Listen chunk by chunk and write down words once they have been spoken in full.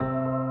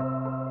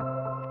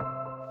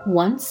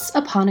Once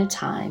upon a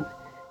time,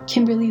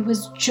 Kimberly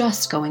was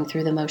just going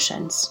through the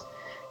motions.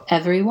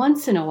 Every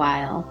once in a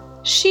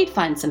while, she'd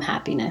find some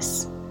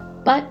happiness,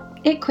 but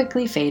it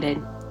quickly faded.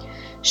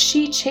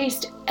 She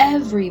chased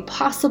every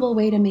possible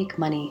way to make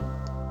money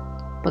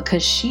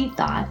because she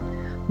thought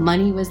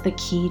money was the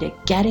key to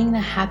getting the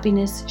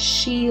happiness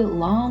she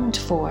longed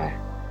for.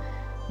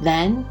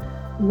 Then,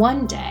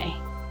 one day,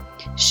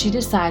 she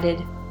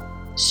decided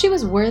she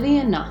was worthy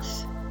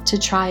enough to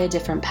try a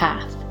different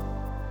path.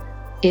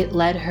 It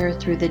led her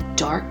through the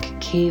dark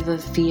cave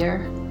of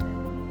fear,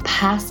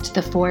 past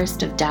the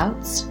forest of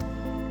doubts,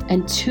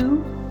 and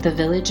to the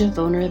village of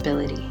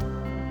vulnerability.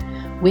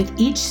 With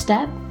each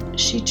step,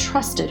 she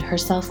trusted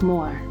herself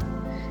more.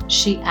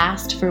 She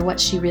asked for what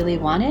she really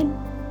wanted,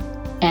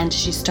 and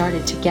she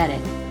started to get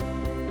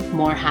it.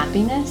 More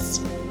happiness,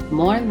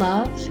 more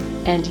love,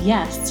 and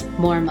yes,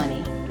 more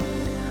money.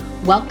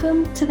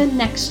 Welcome to the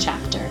next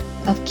chapter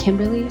of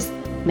Kimberly's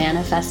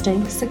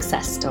Manifesting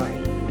Success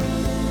Story.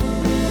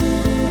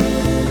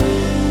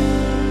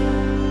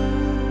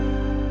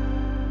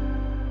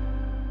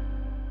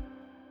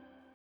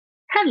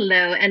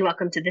 Hello, and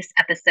welcome to this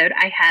episode.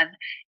 I have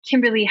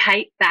Kimberly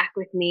Height back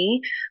with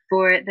me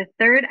for the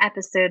third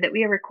episode that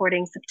we are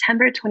recording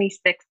September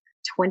 26th,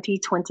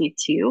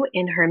 2022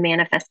 in her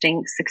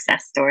Manifesting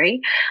Success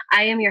Story.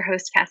 I am your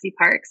host, Cassie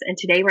Parks, and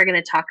today we're going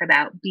to talk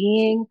about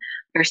being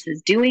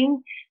versus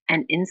doing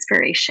and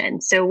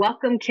inspiration. So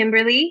welcome,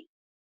 Kimberly.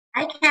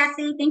 Hi,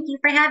 Cassie. Thank you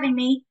for having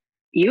me.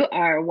 You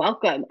are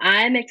welcome.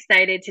 I'm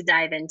excited to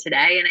dive in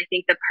today, and I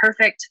think the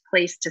perfect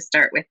place to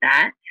start with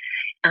that,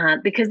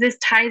 because this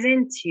ties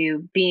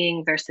into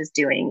being versus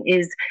doing,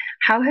 is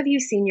how have you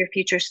seen your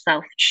future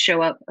self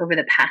show up over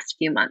the past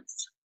few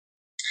months?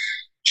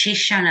 She's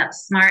shown up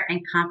smart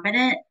and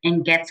confident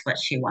and gets what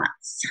she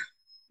wants.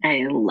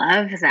 I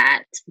love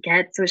that.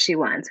 Gets what she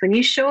wants. When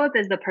you show up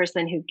as the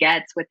person who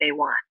gets what they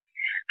want,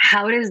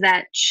 how does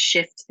that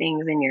shift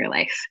things in your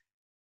life?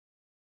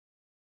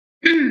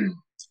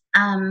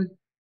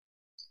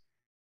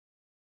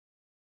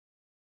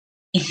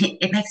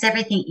 It makes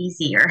everything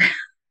easier.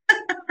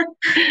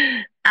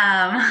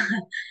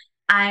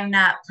 I'm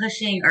not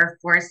pushing or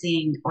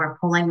forcing or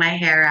pulling my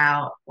hair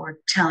out or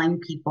telling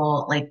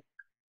people, like,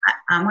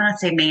 I'm going to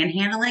say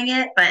manhandling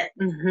it, but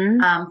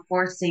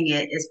forcing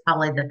it is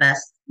probably the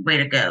best way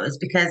to go, is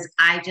because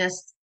I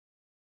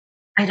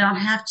don't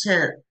have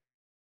to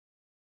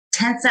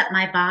tense up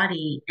my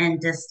body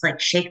and just like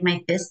shake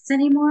my fists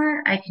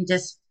anymore. I can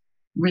just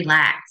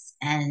relax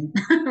and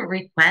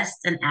request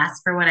and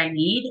ask for what I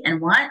need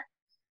and want,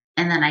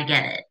 and then I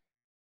get it.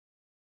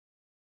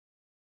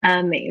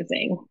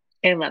 Amazing.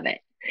 I love it.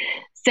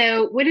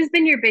 So what has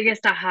been your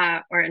biggest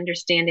aha or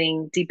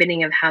understanding,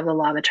 deepening of how the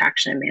law of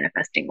attraction and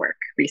manifesting work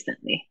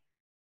recently?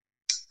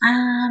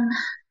 I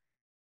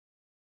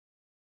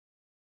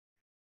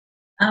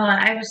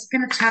was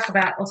going to talk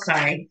about,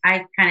 sorry,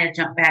 I kind of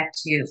jumped back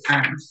to,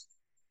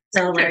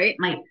 so like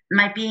right.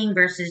 my being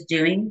versus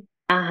doing.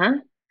 Uh-huh.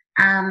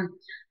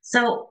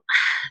 So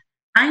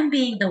I'm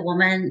being the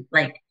woman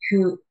like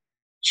who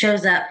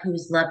shows up,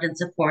 who's loved and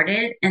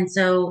supported. And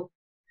so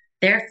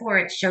therefore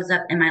it shows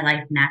up in my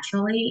life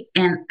naturally.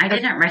 And I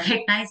didn't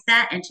recognize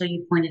that until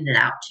you pointed it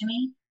out to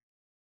me.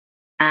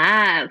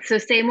 So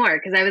say more,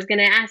 because I was going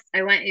to ask,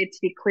 I want it to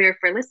be clear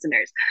for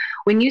listeners.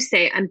 When you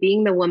say I'm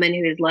being the woman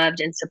who is loved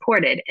and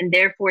supported, and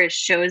therefore it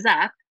shows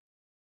up,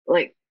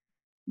 like,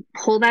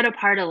 pull that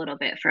apart a little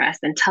bit for us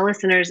and tell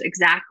listeners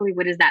exactly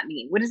what does that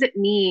mean? What does it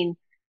mean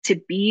to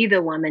be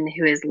the woman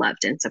who is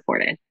loved and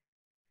supported?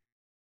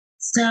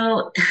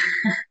 So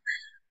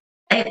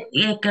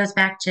it goes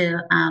back to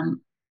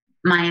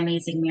my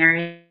amazing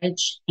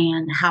marriage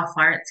and how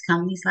far it's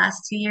come these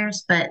last 2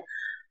 years. But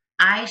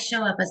I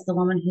show up as the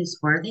woman who's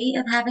worthy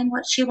of having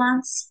what she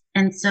wants.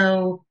 And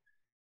so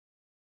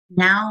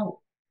now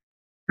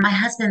my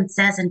husband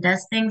says and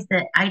does things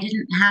that I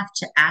didn't have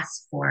to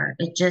ask for.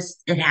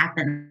 It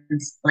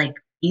happens like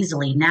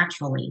easily,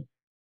 naturally.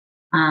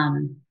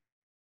 And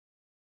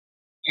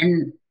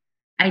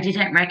I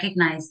didn't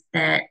recognize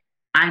that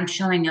I'm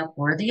showing up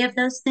worthy of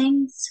those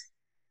things.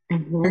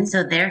 Mm-hmm. And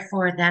so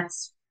therefore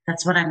that's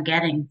what I'm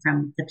getting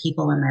from the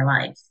people in my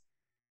life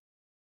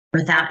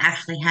without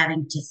actually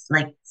having to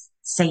like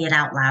say it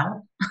out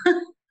loud.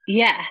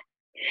 Yeah.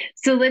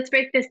 So let's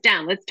break this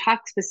down. Let's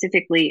talk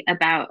specifically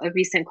about a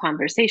recent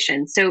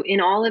conversation. So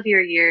in all of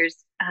your years,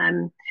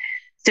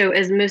 so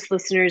as most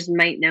listeners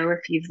might know,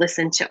 if you've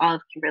listened to all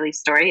of Kimberly's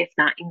story, if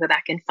not, you can go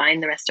back and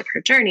find the rest of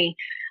her journey.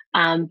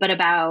 But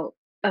about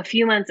a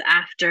few months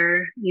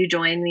after you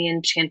joined the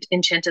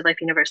Enchanted Life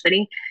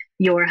University,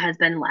 your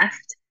husband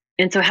left.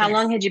 And so how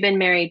long had you been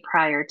married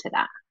prior to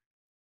that?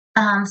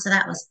 So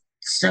that was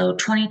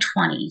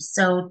 2020.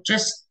 So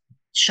just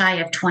shy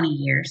of 20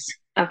 years.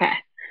 Okay.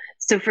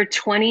 So for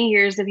 20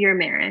 years of your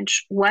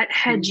marriage, what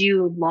had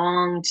you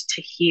longed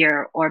to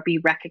hear or be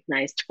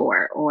recognized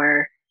for?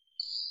 Or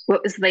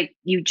what was like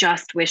you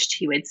just wished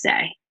he would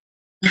say?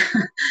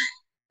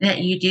 That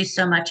you do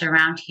so much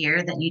around here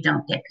that you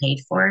don't get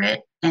paid for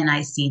it. And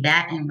I see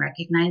that and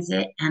recognize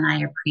it. And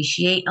I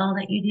appreciate all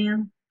that you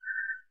do.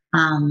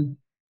 Um,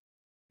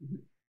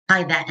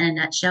 Probably that in a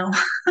nutshell.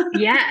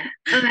 Yeah.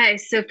 Okay.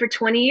 So for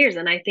 20 years,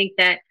 and I think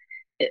that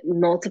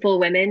multiple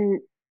women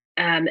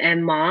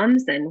and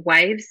moms and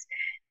wives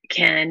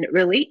can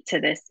relate to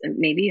this, and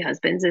maybe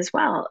husbands as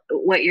well,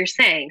 what you're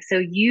saying. So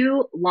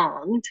you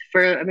longed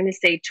for, I'm going to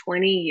say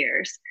 20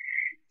 years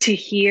to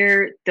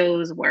hear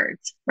those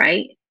words,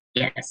 right?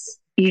 Yes.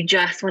 You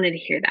just wanted to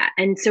hear that.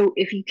 And so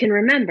if you can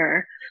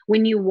remember,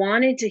 when you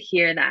wanted to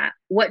hear that,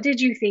 what did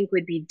you think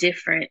would be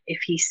different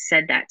if he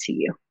said that to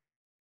you?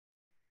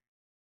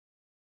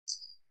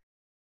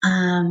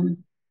 Um,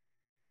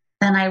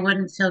 then I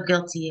wouldn't feel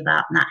guilty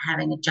about not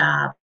having a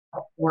job,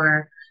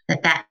 or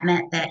that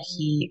meant that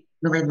he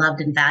really loved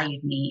and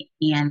valued me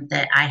and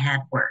that I had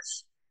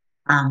worth.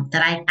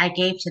 That I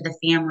gave to the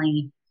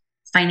family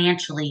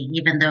financially,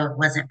 even though it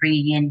wasn't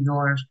bringing in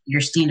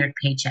your standard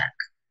paycheck.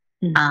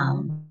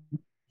 Um,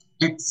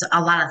 it's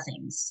a lot of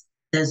things.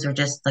 Those are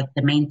just like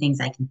the main things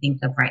I can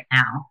think of right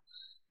now.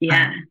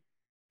 Yeah.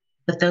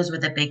 But those were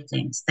the big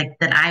things, like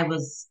that I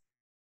was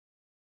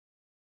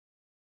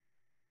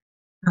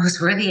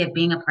worthy of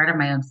being a part of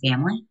my own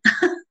family.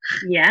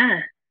 Yeah.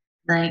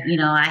 Like,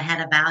 I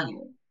had a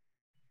value.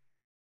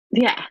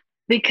 Yeah.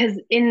 Because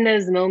in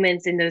those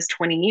moments, in those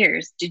 20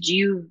 years, did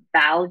you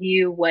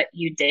value what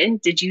you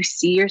did? Did you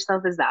see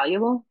yourself as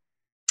valuable?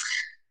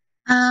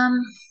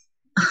 Um,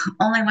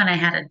 Only when I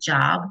had a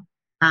job.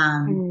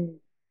 Um, Mm.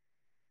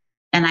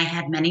 and I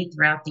had many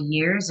throughout the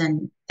years,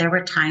 and there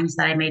were times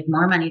that I made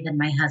more money than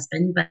my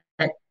husband,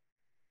 but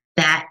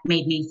that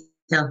made me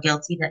feel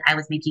guilty that I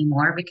was making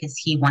more because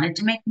he wanted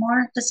to make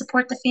more to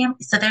support the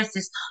family. So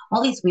there's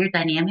all these weird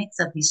dynamics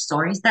of these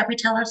stories that we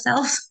tell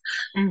ourselves,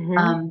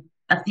 Mm-hmm.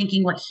 of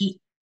thinking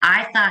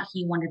I thought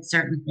he wanted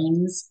certain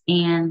things,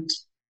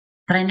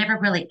 but I never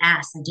really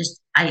asked.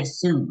 I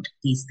assumed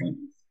these things.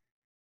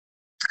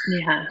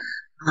 Yeah.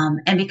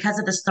 And because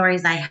of the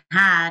stories I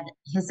had,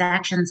 his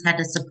actions had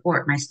to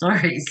support my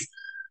stories.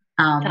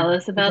 Tell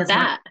us about Because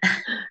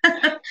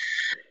that.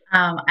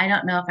 I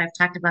don't know if I've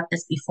talked about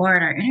this before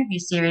in our interview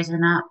series or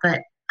not,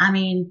 but I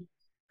mean,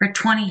 for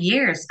 20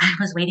 years, I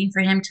was waiting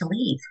for him to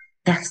leave.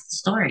 That's the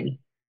story.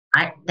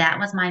 That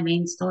was my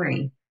main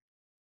story.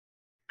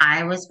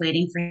 I was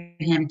waiting for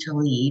him to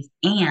leave,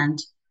 and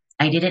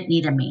I didn't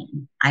need a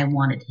man. I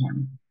wanted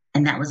him.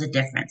 And that was a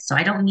difference. So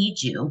I don't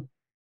need you,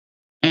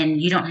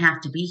 and you don't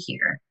have to be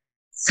here.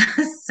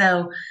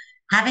 So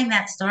having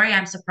that story,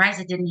 I'm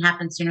surprised it didn't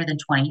happen sooner than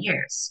 20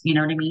 years. You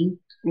know what I mean?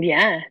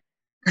 Yeah.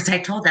 Because I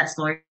told that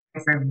story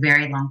for a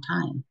very long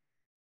time.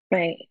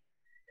 Right.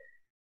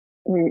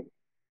 Mm,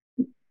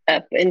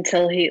 up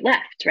until he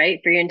left,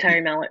 right? For your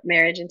entire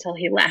marriage until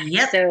he left.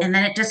 Yep. So, And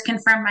then it just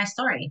confirmed my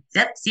story.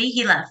 Yep. See,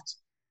 he left.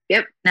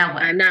 yep. Now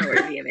what? I'm not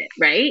worthy of it,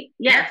 right?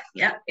 Yeah. Yep.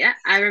 Yep. Yeah.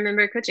 I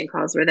remember coaching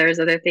calls where there was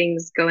other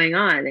things going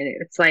on,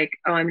 and it's like,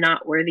 oh, I'm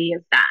not worthy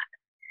of that.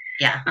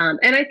 Yeah.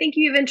 And I think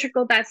you even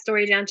trickled that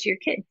story down to your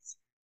kids.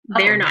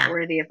 They're not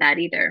worthy of that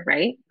either,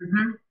 right?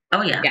 Mm-hmm.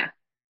 Oh yeah. Yeah.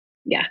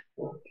 Yeah.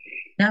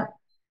 Yep.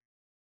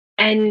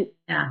 And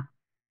yeah.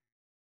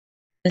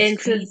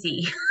 It's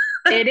crazy.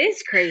 It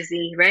is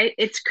crazy, right?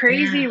 It's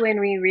crazy when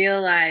we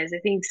realize, I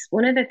think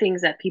one of the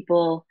things that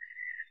people,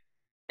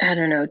 I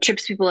don't know,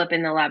 trips people up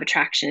in the law of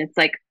attraction, it's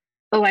like,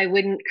 oh, I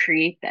wouldn't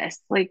create this.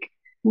 Like,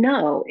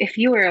 no, if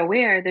you were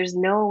aware, there's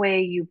no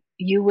way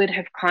you would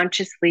have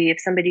consciously,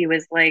 if somebody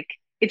was like,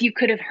 if you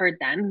could have heard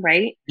them,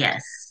 right?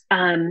 Yes.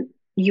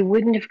 You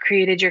wouldn't have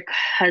created your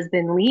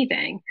husband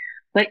leaving,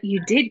 but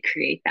you did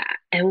create that.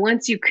 And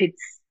once you could,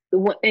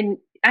 and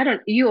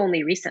you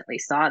only recently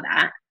saw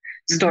that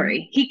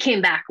story. Mm-hmm. He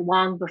came back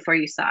long before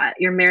you saw it.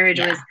 Your marriage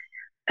was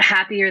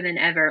happier than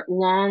ever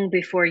long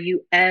before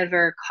you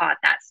ever caught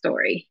that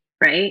story,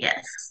 right?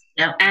 Yes.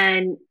 Yep.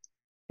 And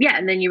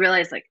then you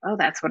realize like, oh,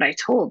 that's what I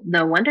told.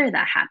 No wonder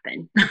that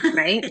happened,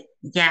 right?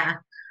 Yeah.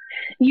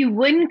 You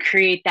wouldn't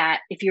create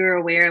that if you were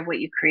aware of what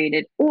you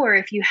created, or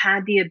if you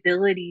had the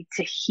ability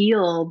to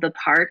heal the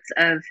parts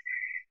of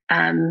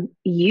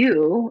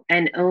you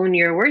and own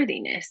your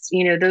worthiness.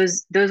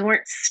 Those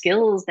weren't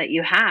skills that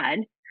you had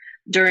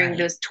during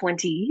those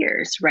 20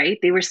 years, right?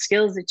 They were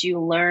skills that you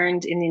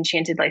learned in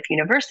Enchanted Life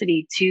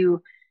University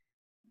to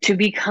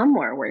become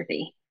more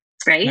worthy,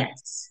 right?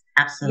 Yes,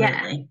 absolutely.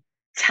 Yeah.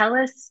 Tell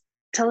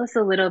us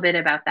a little bit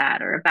about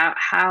that, or about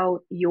how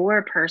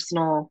your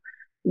personal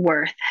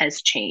worth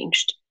has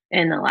changed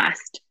in the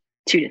last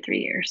 2 to 3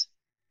 years.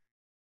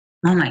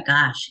 Oh my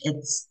gosh,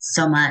 it's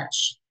so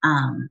much.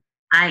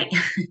 I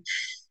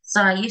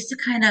so I used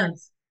to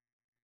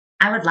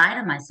I would lie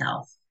to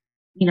myself.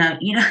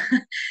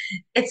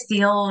 It's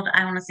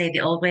I want to say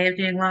the old way of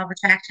doing law of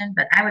attraction,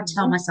 but I would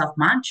tell myself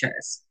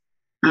mantras.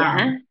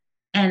 Yeah.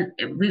 And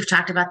we've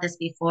talked about this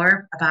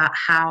before, about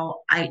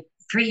how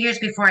 3 years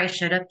before I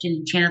showed up to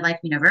Enchanted Life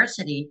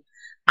University,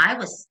 I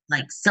was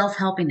like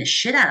self-helping the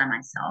shit out of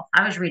myself.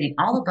 I was reading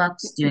all the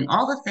books, doing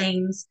all the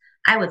things.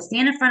 I would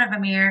stand in front of a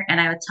mirror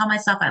and I would tell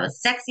myself I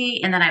was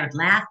sexy, and then I would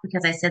laugh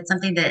because I said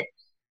something that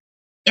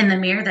in the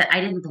mirror that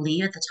I didn't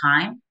believe at the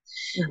time.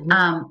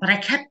 Mm-hmm. But I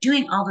kept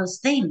doing all those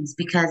things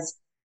because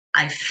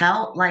I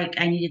felt like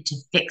I needed to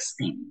fix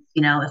things.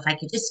 You know, if I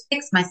could just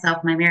fix myself,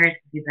 my marriage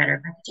would be better.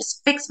 If I could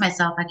just fix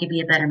myself, I could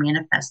be a better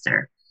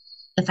manifester.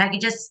 If I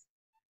could just,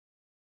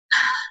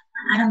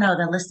 I don't know,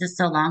 the list is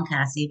so long,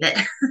 Cassie,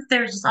 that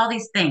there's just all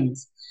these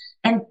things.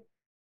 And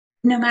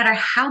no matter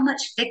how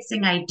much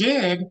fixing I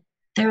did,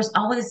 there was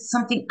always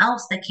something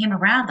else that came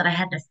around that I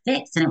had to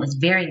fix. And it was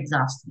very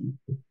exhausting.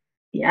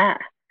 Yeah.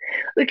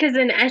 Because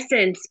in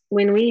essence,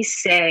 when we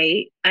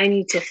say, I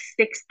need to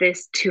fix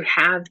this to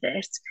have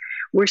this,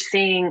 we're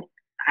saying,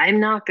 I'm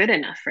not good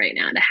enough right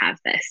now to have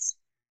this.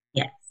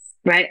 Yes.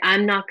 Right?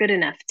 I'm not good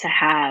enough to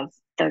have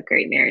the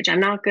great marriage. I'm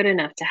not good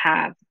enough to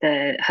have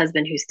the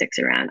husband who sticks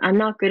around. I'm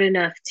not good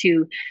enough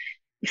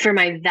for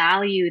my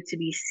value to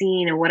be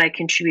seen and what I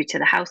contribute to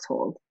the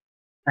household.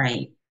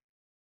 Right.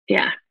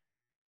 Yeah.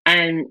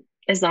 And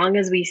as long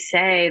as we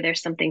say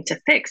there's something to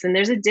fix, and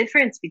there's a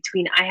difference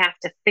between I have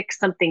to fix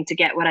something to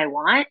get what I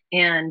want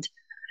and,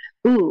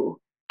 ooh,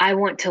 I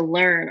want to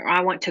learn or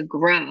I want to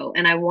grow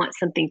and I want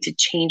something to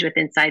change with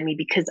inside me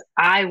because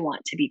I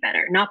want to be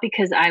better, not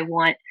because I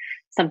want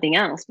something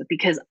else, but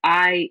because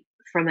I,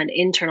 from an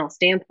internal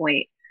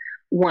standpoint,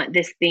 want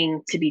this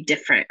thing to be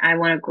different. I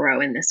want to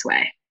grow in this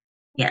way.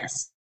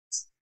 Yes.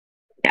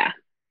 Yeah,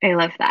 I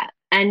love that.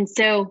 And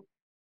so,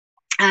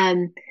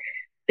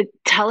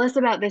 tell us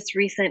about this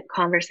recent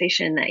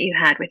conversation that you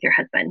had with your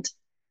husband.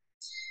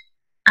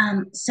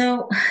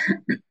 So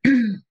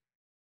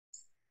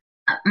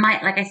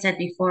like I said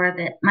before,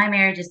 that my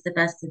marriage is the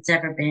best it's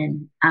ever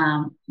been.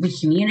 We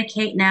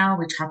communicate now.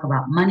 We talk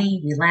about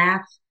money. We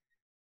laugh.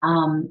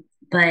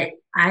 But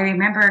I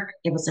remember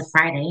it was a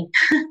Friday,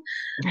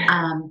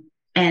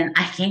 and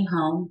I came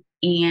home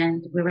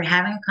and we were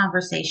having a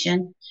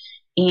conversation,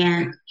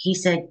 and he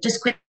said,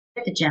 "Just quit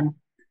the gym,"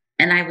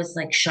 and I was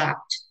like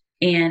shocked.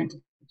 And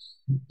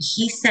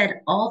he said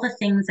all the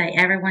things I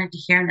ever wanted to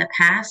hear in the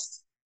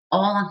past,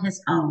 all on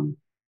his own.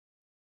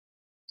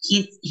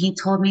 He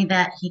told me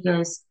that he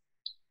goes,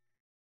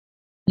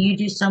 "You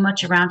do so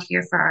much around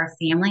here for our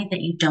family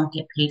that you don't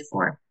get paid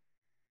for.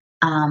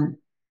 Um,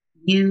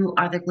 you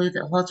are the glue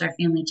that holds our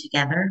family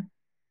together.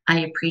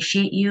 I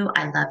appreciate you.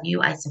 I love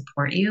you. I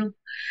support you.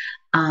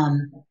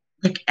 Um,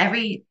 like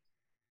everything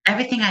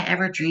I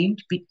ever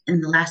dreamed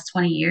in the last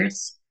 20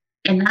 years,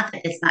 and not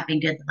that it's not been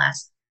good the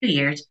last 2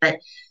 years, but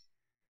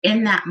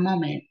in that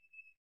moment,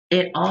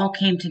 it all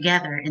came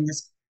together in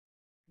this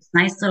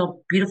nice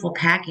little beautiful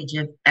package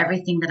of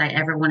everything that I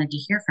ever wanted to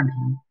hear from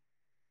him.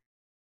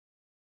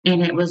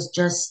 And it was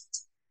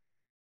just,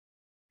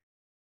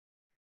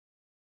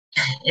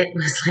 it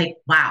was like,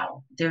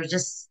 wow, there was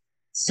just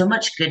so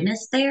much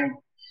goodness there.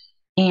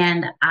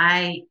 And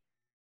I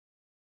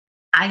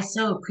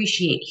so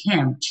appreciate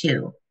him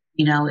too.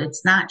 You know,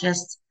 it's not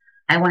just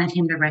I wanted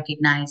him to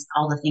recognize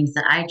all the things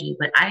that I do,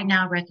 but I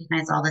now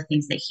recognize all the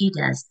things that he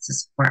does to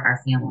support our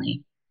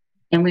family.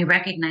 And we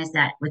recognize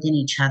that within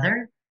each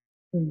other.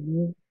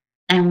 Mm-hmm.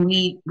 And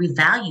we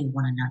value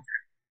one another.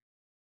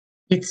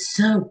 It's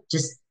so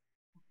just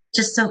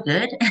so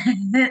good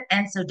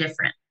and so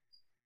different.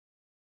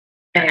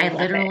 But I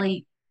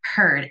literally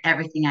heard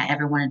everything I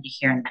ever wanted to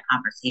hear in that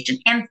conversation,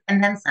 and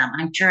then some.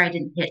 I'm sure I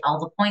didn't hit all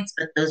the points,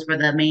 but those were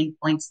the main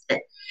points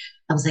that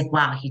I was like,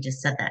 wow, he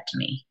just said that to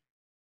me.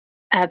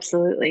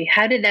 Absolutely.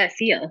 How did that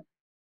feel?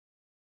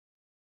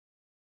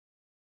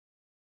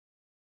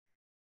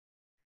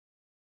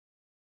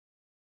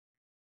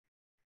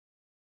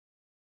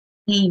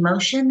 The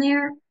emotion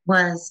there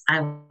was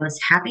I was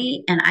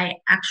happy, and I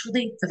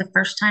actually, for the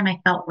first time, I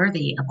felt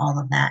worthy of all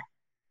of that.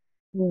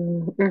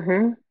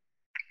 Mm-hmm.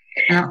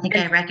 I don't think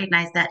I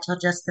recognized that till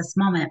just this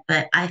moment,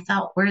 but I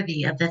felt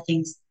worthy of the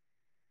things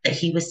that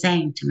he was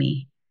saying to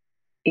me.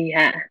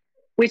 Yeah.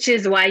 Which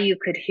is why you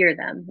could hear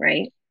them,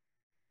 right?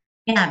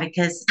 Yeah,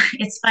 because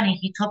it's funny.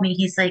 He told me,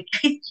 he's like,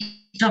 he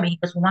told me, he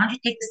goes, well, why don't you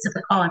take this to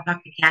the call and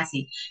talk to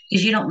Cassie?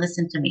 Because you don't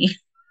listen to me.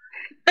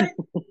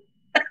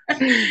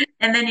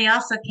 And then he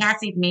also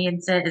Cassied me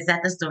and said, is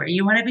that the story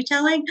you want to be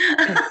telling?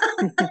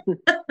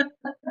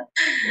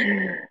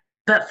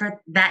 But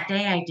for that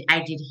day, I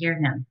did hear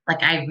him.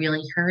 Like I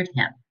really heard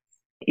him.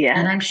 Yeah.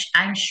 And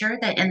I'm sure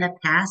that in the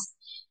past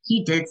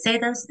he did say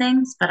those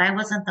things, but I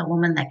wasn't the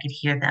woman that could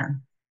hear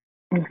them.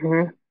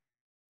 Mm-hmm.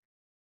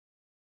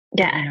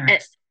 Yeah.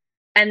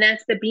 And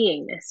that's the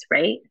beingness,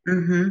 right?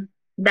 Mm-hmm.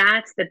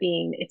 That's the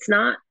being. It's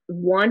not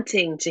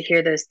wanting to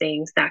hear those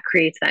things that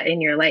creates that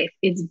in your life.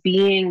 It's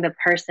being the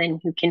person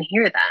who can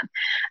hear them.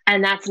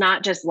 And that's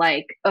not just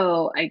like,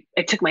 oh, I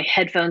took my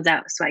headphones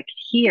out so I could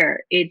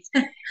hear. It's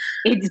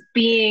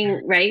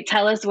being, right?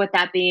 Tell us what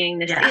that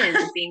beingness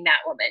is, being that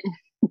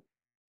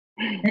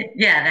woman.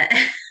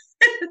 Yeah,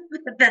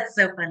 that's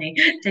so funny.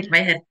 Take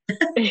my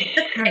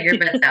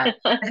earbuds out.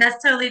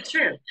 That's totally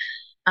true.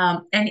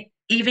 And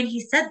even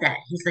he said that.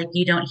 He's like,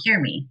 you don't hear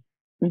me.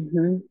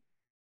 Mm-hmm.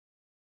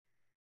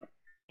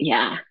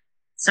 Yeah.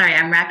 Sorry,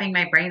 I'm wrapping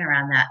my brain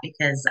around that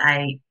because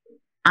I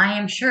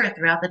am sure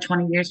throughout the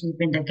 20 years we've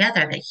been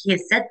together that he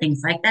has said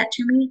things like that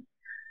to me.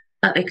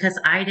 But because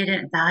I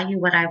didn't value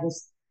what I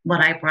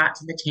brought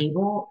to the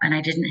table, and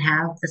I didn't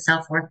have the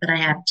self-worth that I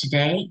have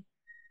today,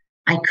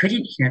 I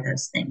couldn't hear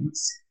those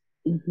things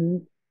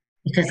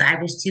because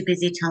I was too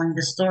busy telling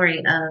the story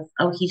of,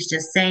 oh, he's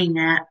just saying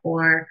that,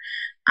 or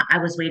I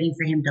was waiting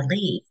for him to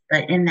leave.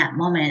 But in that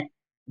moment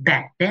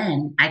back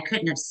then, I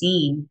couldn't have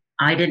seen,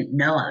 I didn't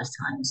know I was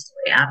telling the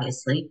story,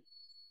 obviously,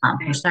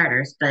 for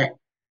starters, but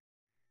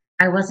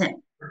I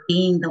wasn't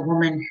being the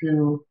woman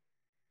who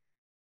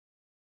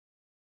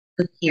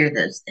could hear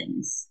those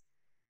things.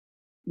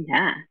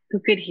 Yeah, who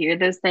could hear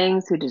those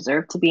things, who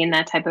deserved to be in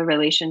that type of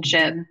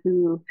relationship,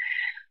 who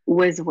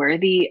was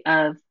worthy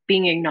of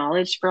being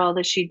acknowledged for all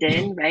that she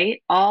did,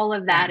 right? All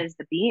of that is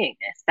the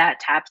beingness that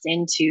taps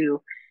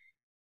into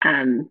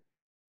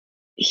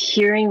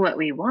hearing what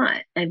we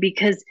want. And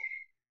because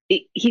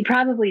he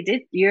probably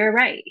did, you're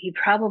right, he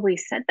probably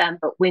said them,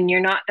 but when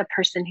you're not the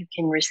person who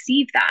can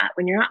receive that,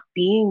 when you're not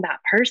being that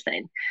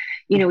person,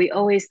 you know, we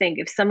always think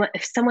if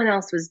someone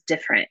else was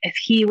different, if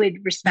he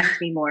would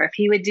respect me more, if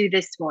he would do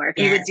this more, if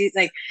he would do,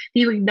 like, if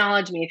he would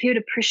acknowledge me, if he would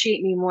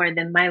appreciate me more,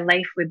 then my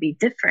life would be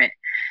different.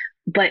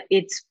 But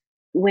it's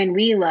when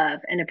we love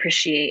and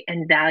appreciate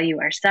and value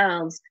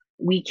ourselves,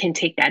 we can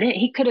take that in.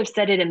 He could have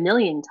said it a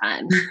million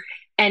times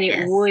and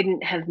it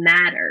wouldn't have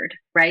mattered,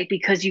 right?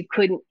 Because you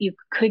couldn't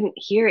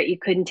hear it, you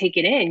couldn't take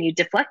it in, you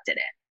deflected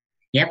it.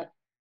 Yep.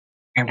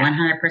 I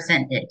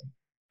 100% did.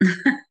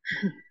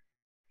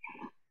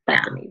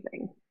 That's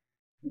amazing.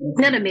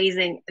 Not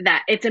amazing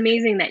that it's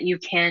amazing that you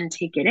can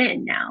take it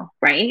in now,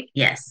 right?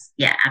 Yes.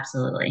 Yeah,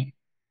 absolutely.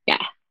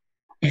 Yeah.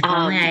 If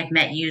only I had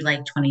met you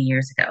like 20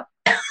 years ago.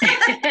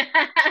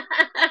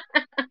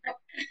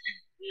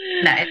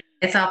 No,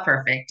 it's all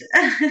perfect.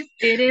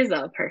 It is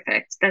all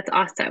perfect. That's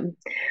awesome.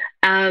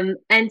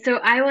 And so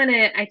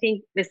I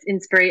think this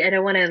inspiration, I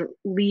don't want to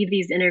leave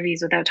these interviews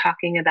without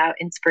talking about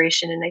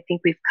inspiration. And I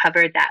think we've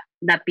covered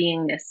that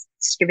beingness,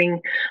 just giving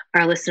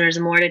our listeners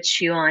more to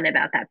chew on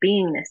about that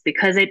beingness,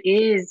 because it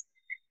is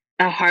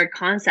a hard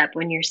concept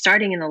when you're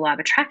starting in the law of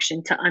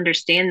attraction to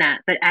understand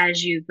that. But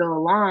as you go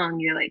along,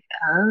 you're like,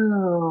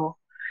 oh,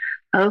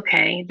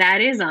 okay, that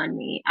is on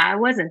me. I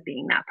wasn't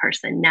being that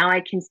person. Now I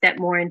can step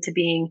more into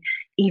being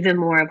even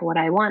more of what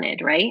I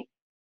wanted, right?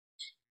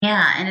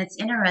 Yeah, and it's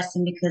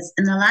interesting because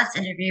in the last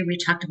interview, we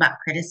talked about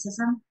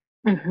criticism.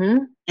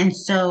 And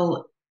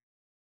so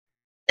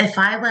if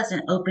I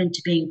wasn't open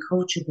to being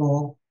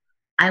coachable,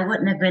 I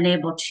wouldn't have been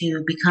able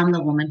to become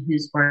the woman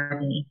who's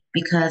worthy,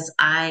 because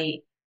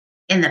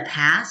in the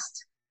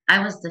past,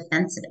 I was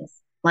defensive.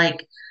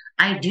 Like,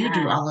 I do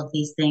all of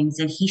these things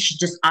and he should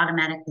just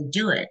automatically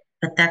do it.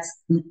 But that's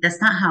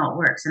not how it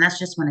works. And that's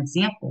just one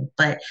example.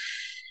 But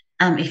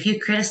if you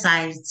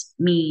criticized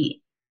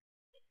me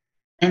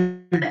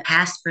in the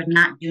past for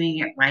not doing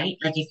it right,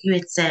 like if you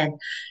had said,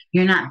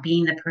 you're not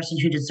being the person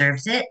who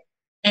deserves it,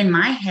 in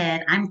my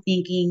head, I'm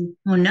thinking,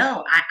 well,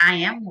 no, I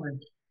am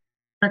worthy.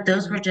 But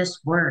those were just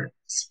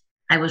words.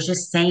 I was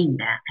just saying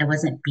that. I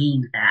wasn't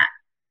being that.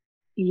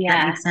 Yeah.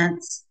 That makes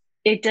sense?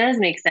 It does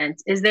make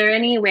sense. Is there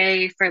any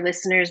way for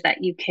listeners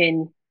that you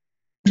can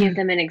give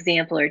them an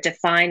example or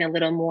define a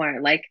little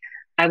more? Like,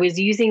 I was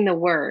using the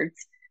words,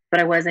 but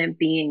I wasn't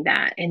being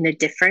that, and the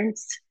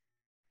difference?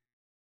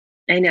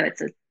 I know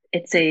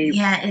it's a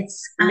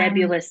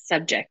nebulous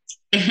subject.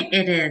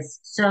 It is.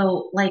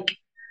 So, like,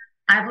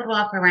 I would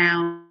walk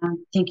around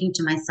thinking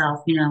to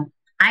myself, you know,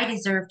 I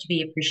deserve to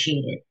be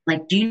appreciated.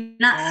 Like, do you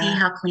not see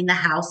how clean the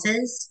house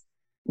is?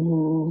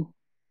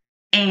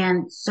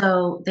 And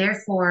so,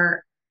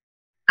 therefore,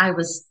 I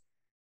was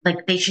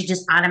like, they should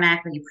just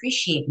automatically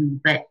appreciate me.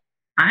 But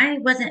I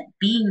wasn't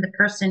being the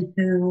person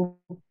who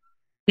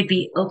could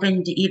be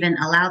open to even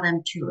allow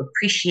them to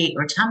appreciate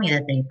or tell me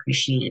that they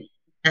appreciate it,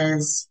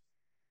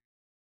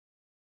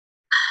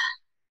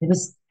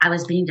 because I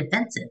was being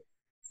defensive.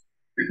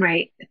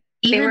 Right.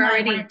 Even though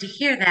I wanted to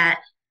hear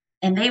that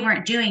and they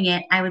weren't doing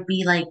it, I would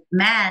be like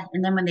mad.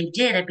 And then when they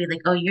did, I'd be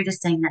like, oh, you're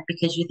just saying that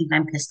because you think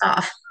I'm pissed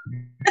off.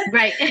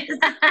 Right.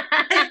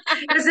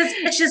 Because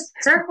it's just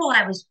circle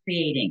I was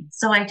creating.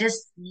 So I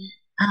just,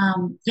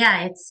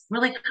 it's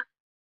really,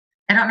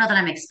 I don't know that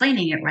I'm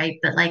explaining it right,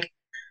 but like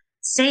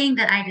saying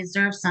that I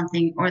deserve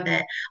something, or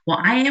that, well,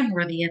 I am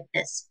worthy of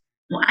this.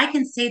 Well, I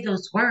can say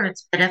those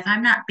words, but if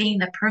I'm not being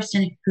the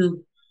person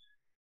who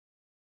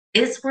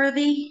is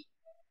worthy,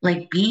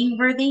 like being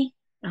worthy,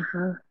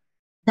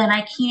 then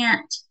I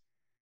can't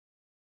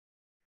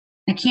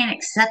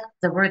accept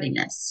the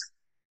worthiness.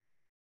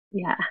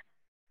 Yeah.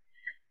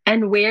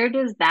 And where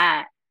does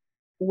the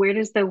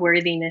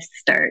worthiness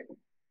start?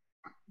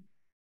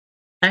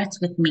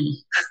 Starts with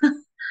me.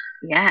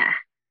 Yeah.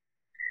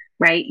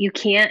 Right. You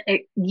can't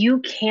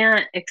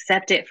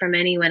accept it from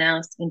anyone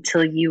else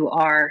until you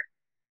are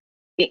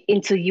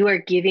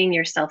giving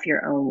yourself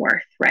your own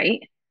worth.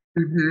 Right.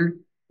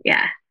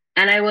 Yeah.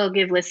 And I will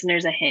give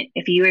listeners a hint.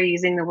 If you are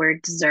using the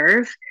word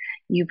deserve,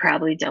 you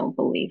probably don't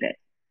believe it.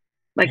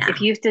 Like, if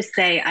you have to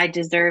say, I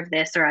deserve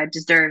this, or I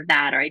deserve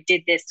that, or I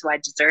did this, so I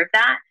deserve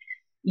that,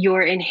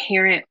 your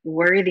inherent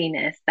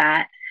worthiness,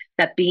 that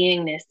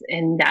beingness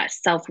and that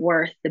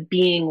self-worth, the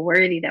being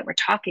worthy that we're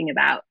talking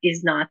about,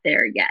 is not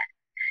there yet.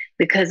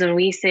 Because when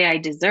we say I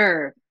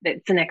deserve,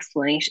 it's an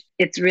explanation.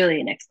 It's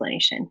really an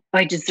explanation. Oh,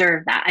 I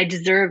deserve that. I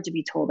deserve to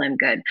be told I'm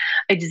good.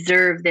 I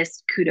deserve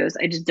this kudos.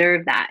 I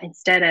deserve that.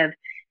 Instead of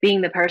being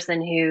the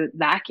person who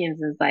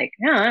vacuums and is like,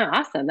 oh,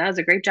 awesome. That was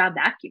a great job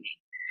vacuuming.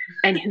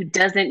 And who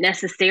doesn't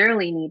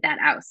necessarily need that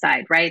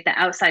outside, right? The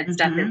outside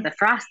stuff is the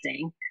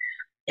frosting,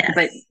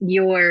 but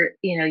you're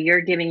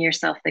giving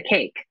yourself the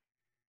cake.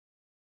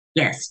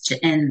 Yes.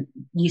 And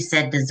you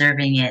said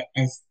deserving it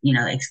as,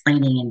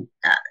 explaining and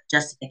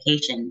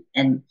justification.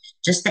 And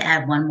just to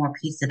add one more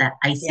piece of that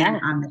icing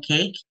on the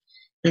cake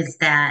is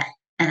that,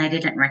 and I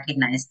didn't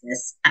recognize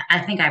this, I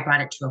think I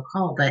brought it to a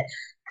call, but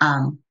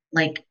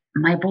like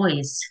my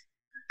boys,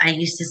 I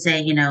used to say,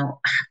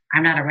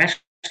 I'm not a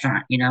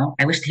restaurant,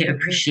 I wish they would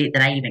appreciate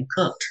that I even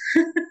cooked.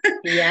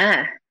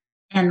 Yeah.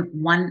 And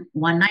one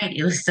night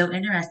it was so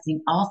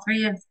interesting. All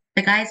three of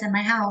the guys in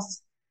my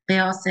house, they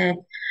all said,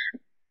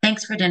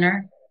 thanks for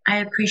dinner. I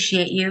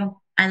appreciate you.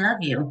 I love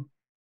you.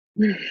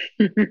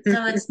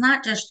 So it's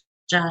not just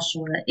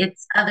Joshua,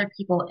 it's other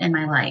people in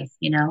my life,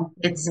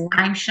 it's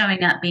I'm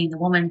showing up being the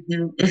woman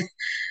who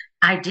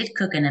I did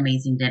cook an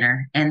amazing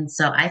dinner. And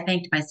so I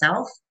thanked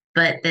myself,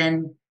 but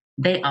then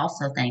they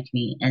also thanked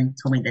me and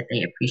told me that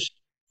they appreciate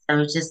it. So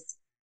it's just,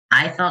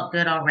 I felt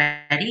good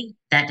already.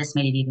 That just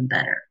made it even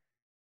better.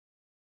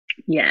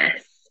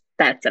 Yes,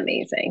 that's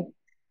amazing.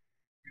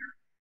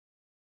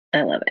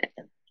 I love it.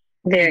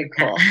 Very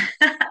cool.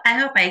 I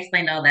hope I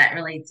explained all that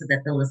really so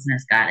that the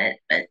listeners got it.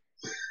 But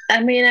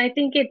I mean, I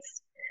think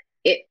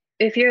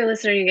if you're a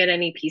listener, you get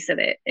any piece of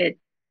it.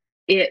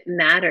 It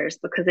matters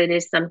because it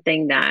is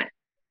something that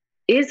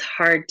is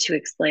hard to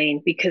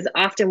explain because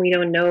often we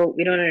don't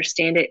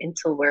understand it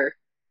until we're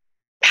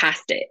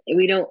past it.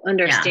 We don't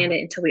understand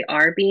it until we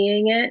are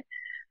being it.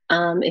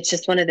 It's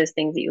just one of those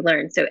things that you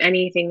learn. So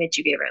anything that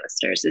you give our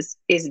listeners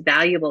is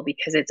valuable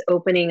because it's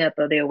opening up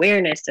the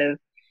awareness of,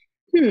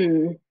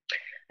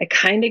 I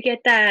kind of get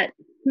that.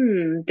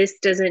 This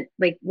doesn't,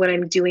 like, what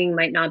I'm doing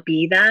might not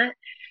be that.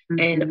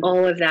 And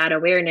all of that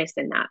awareness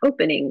and that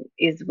opening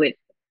is what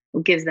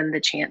gives them the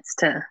chance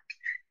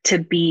to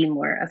be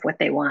more of what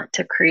they want,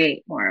 to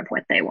create more of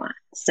what they want.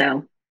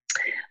 So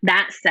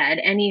that said,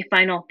 any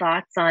final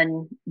thoughts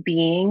on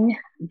being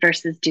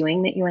versus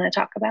doing that you want to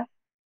talk about?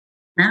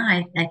 No,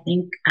 I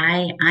think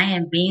I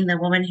am being the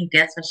woman who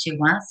gets what she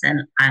wants,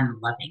 and I'm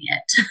loving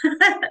it.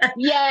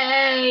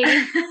 Yay!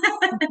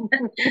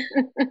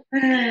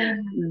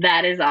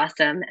 That is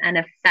awesome and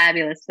a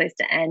fabulous place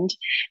to end.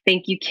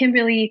 Thank you,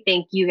 Kimberly.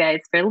 Thank you guys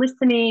for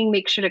listening.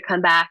 Make sure to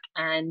come back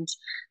and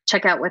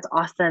check out what's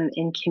awesome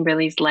in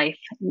Kimberly's life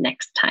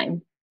next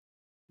time.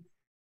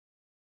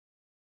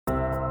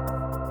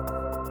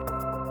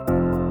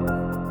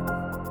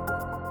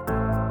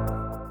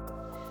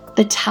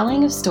 The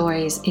telling of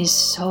stories is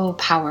so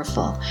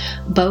powerful,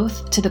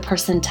 both to the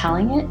person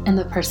telling it and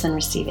the person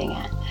receiving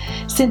it.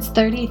 Since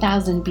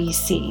 30,000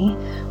 BC,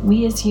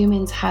 we as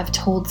humans have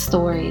told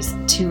stories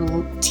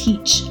to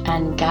teach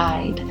and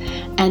guide.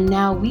 And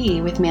now we,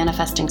 with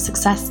Manifesting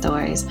Success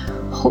Stories,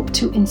 hope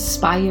to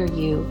inspire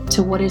you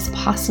to what is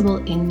possible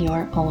in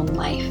your own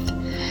life.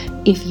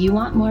 If you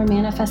want more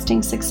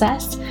manifesting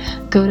success,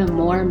 go to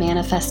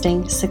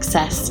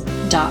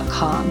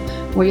moremanifestingsuccess.com,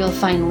 where you'll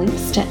find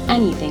links to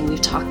anything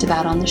we've talked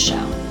about on the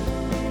show.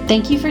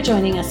 Thank you for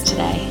joining us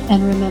today,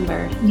 and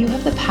remember, you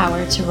have the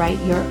power to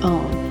write your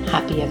own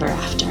happy ever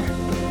after.